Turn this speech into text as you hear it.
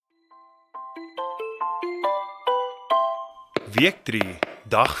Week 3,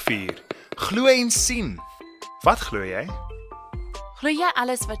 dag 4. Glo en sien. Wat glo jy? Glo jy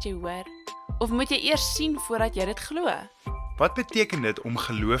alles wat jy hoor? Of moet jy eers sien voordat jy dit glo? Wat beteken dit om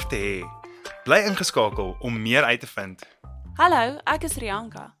geloof te hê? Bly ingeskakel om meer uit te vind. Hallo, ek is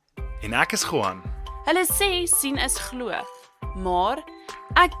Rianka. En ek is Juan. Hulle sê sien is glo, maar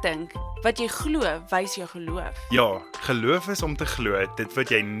ek dink wat jy glo wys jou geloof. Ja, geloof is om te glo dit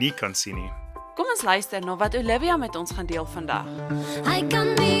wat jy nie kan sien nie. Kom ons luister na wat Olivia met ons gaan deel vandag. Hy kan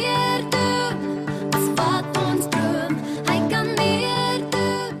meer doen as wat ons droom. Hy kan meer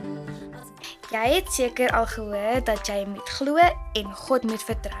doen. Jy het seker al gehoor dat jy moet glo en God moet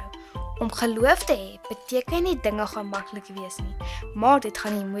vertrou. Om geloof te hê beteken nie dinge gaan maklik wees nie, maar dit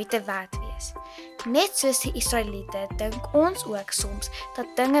gaan die moeite werd wees. Net soos die Israeliete dink ons ook soms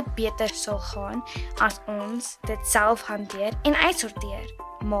dat dinge beter sal gaan as ons dit self hanteer en uitsorteer.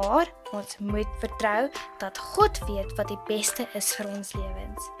 Maar ons moet vertrou dat God weet wat die beste is vir ons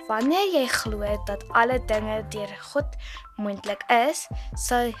lewens. Wanneer jy glo dat alle dinge deur God moontlik is,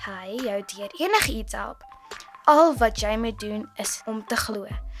 sal hy jou deur enigiets help. Al wat jy moet doen is om te glo.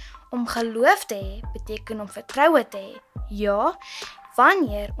 Om geloof te hê beteken om vertroue te hê. Ja,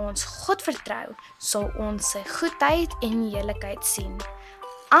 wanneer ons God vertrou, sal ons sy goedheid en heerlikheid sien.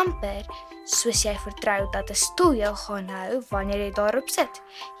 Amper soos jy vertrou dat 'n stoel jou gaan hou wanneer jy daarop sit.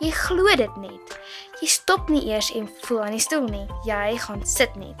 Jy glo dit net. Jy stop nie eers en voel aan die stoel nie. Jy gaan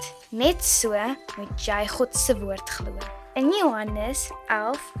sit net. Net so moet jy God se woord glo. In Johannes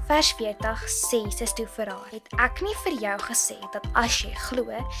 11 vers 40 sê Jesus toe vir haar: "Het ek nie vir jou gesê dat as jy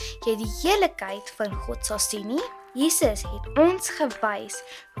glo, jy die heerlikheid van God sal sien nie?" Jesus het ons gewys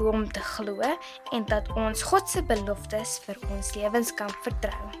hoe om te glo en dat ons God se beloftes vir ons lewens kan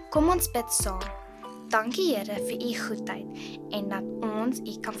vertrou. Kom ons bid saam. Dankie Here vir u goedheid en dat ons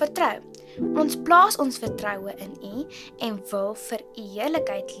u kan vertrou. Ons plaas ons vertroue in u en wil vir u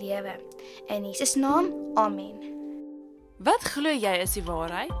heerlikheid lewe. In Jesus naam, amen. Wat glo jy is die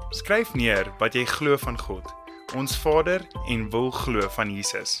waarheid? Skryf neer wat jy glo van God, ons Vader en wil glo van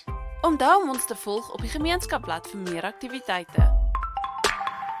Jesus. Onthou om ons te volg op die gemeenskapblad vir meer aktiwiteite.